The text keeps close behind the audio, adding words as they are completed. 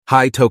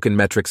Hi Token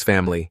Metrics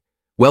family.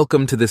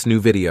 Welcome to this new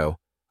video.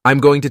 I'm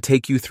going to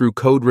take you through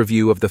code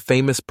review of the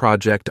famous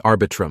project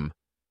Arbitrum.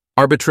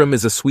 Arbitrum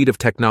is a suite of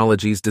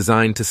technologies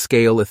designed to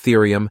scale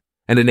Ethereum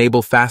and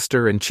enable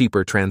faster and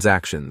cheaper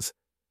transactions.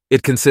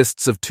 It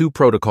consists of two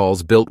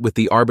protocols built with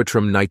the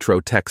Arbitrum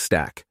Nitro tech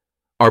stack: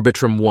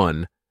 Arbitrum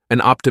 1,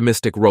 an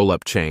optimistic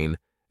rollup chain,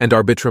 and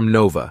Arbitrum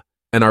Nova,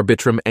 an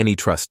Arbitrum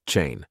AnyTrust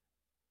chain.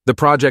 The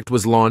project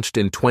was launched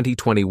in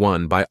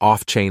 2021 by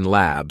Off-Chain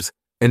Labs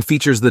and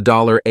features the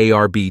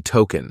 $ARB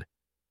token,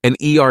 an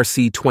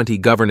ERC20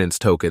 governance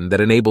token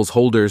that enables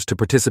holders to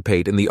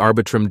participate in the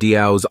Arbitrum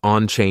DAO's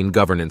on-chain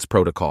governance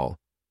protocol.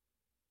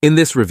 In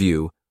this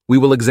review, we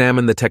will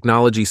examine the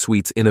technology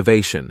suite's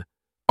innovation,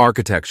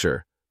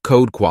 architecture,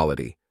 code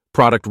quality,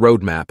 product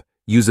roadmap,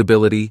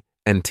 usability,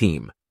 and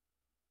team.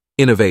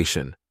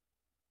 Innovation.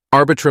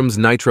 Arbitrum's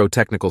Nitro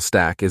technical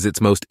stack is its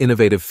most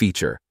innovative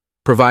feature,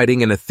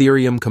 providing an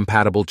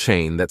Ethereum-compatible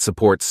chain that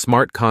supports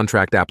smart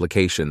contract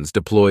applications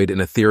deployed in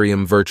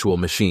Ethereum Virtual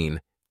Machine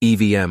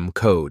 (EVM)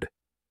 code.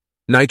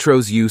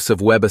 Nitro's use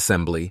of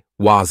WebAssembly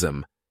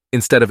 (WASM)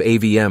 instead of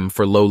AVM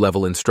for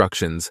low-level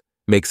instructions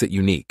makes it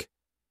unique.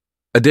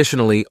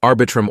 Additionally,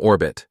 Arbitrum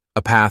Orbit,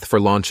 a path for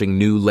launching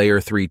new Layer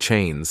 3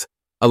 chains,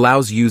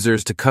 allows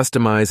users to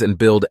customize and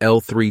build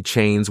L3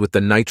 chains with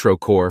the Nitro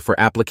core for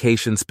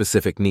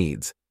application-specific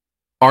needs.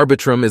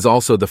 Arbitrum is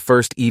also the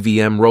first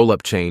EVM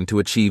rollup chain to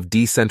achieve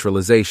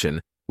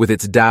decentralization with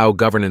its DAO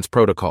governance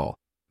protocol,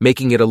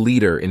 making it a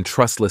leader in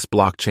trustless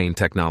blockchain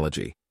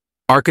technology.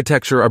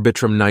 Architecture.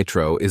 Arbitrum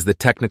Nitro is the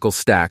technical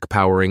stack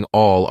powering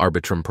all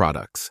Arbitrum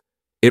products.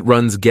 It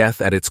runs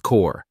Geth at its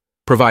core,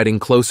 providing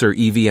closer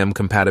EVM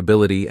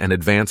compatibility and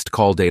advanced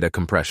call data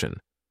compression.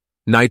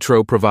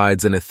 Nitro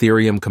provides an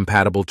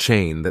Ethereum-compatible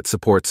chain that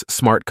supports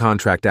smart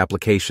contract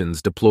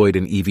applications deployed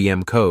in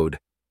EVM code,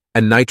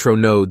 and Nitro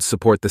nodes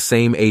support the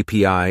same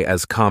API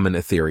as common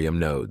Ethereum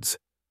nodes.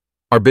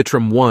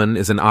 Arbitrum 1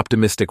 is an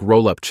optimistic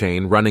rollup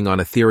chain running on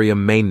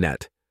Ethereum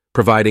mainnet,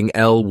 providing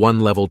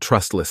L1-level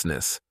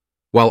trustlessness,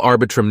 while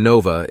Arbitrum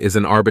Nova is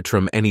an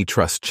Arbitrum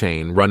AnyTrust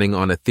chain running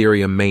on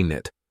Ethereum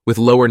mainnet with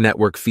lower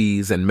network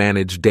fees and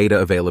managed data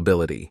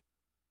availability.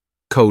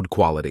 Code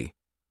quality.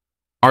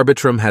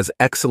 Arbitrum has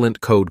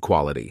excellent code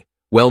quality,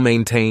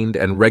 well-maintained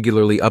and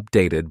regularly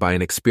updated by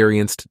an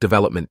experienced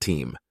development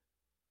team.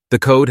 The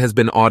code has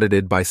been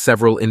audited by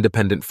several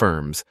independent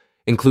firms,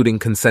 including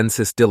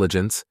Consensus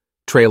Diligence,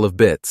 Trail of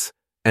Bits,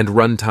 and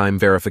Runtime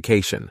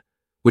Verification,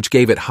 which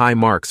gave it high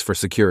marks for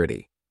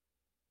security.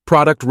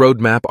 Product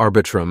roadmap.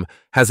 Arbitrum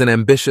has an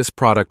ambitious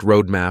product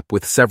roadmap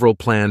with several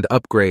planned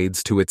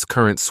upgrades to its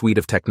current suite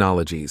of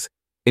technologies,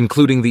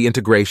 including the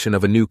integration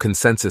of a new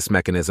consensus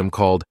mechanism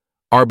called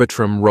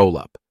Arbitrum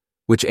Rollup,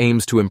 which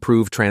aims to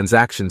improve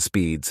transaction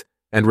speeds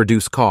and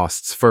reduce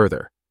costs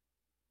further.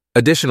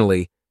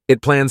 Additionally,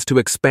 it plans to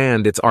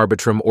expand its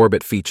Arbitrum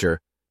Orbit feature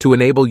to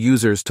enable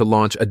users to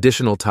launch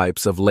additional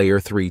types of Layer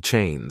 3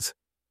 chains.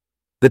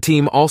 The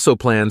team also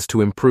plans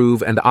to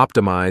improve and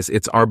optimize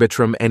its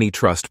Arbitrum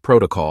AnyTrust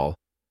protocol,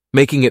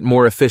 making it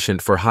more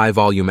efficient for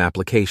high-volume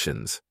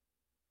applications.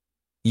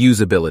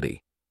 Usability.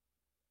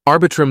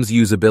 Arbitrum's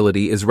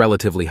usability is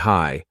relatively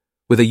high,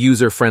 with a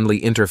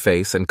user-friendly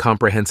interface and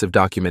comprehensive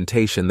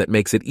documentation that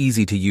makes it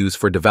easy to use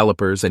for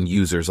developers and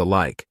users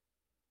alike.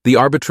 The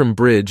Arbitrum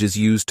Bridge is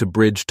used to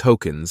bridge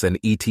tokens and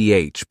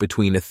ETH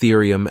between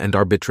Ethereum and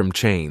Arbitrum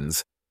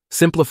chains,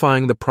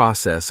 simplifying the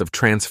process of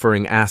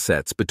transferring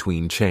assets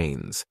between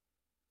chains.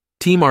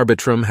 Team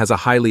Arbitrum has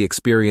a highly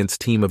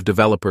experienced team of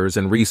developers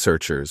and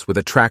researchers with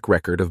a track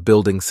record of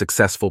building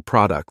successful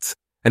products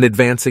and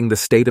advancing the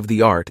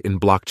state-of-the-art in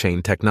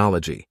blockchain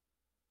technology.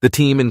 The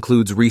team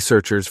includes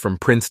researchers from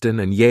Princeton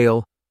and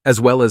Yale, as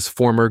well as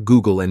former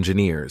Google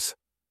engineers.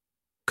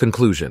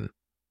 Conclusion.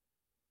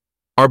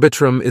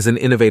 Arbitrum is an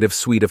innovative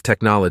suite of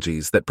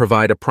technologies that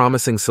provide a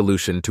promising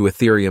solution to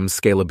Ethereum's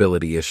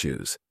scalability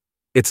issues.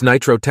 Its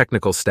Nitro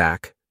technical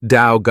stack,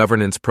 DAO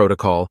governance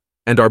protocol,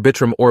 and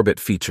Arbitrum Orbit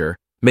feature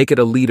make it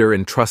a leader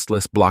in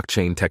trustless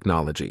blockchain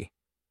technology.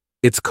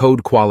 Its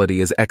code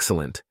quality is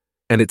excellent,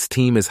 and its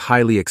team is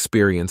highly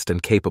experienced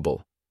and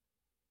capable.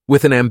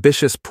 With an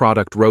ambitious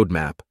product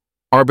roadmap,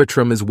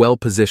 Arbitrum is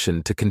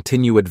well-positioned to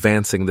continue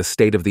advancing the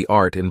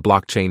state-of-the-art in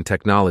blockchain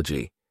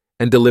technology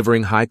and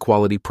delivering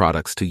high-quality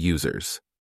products to users.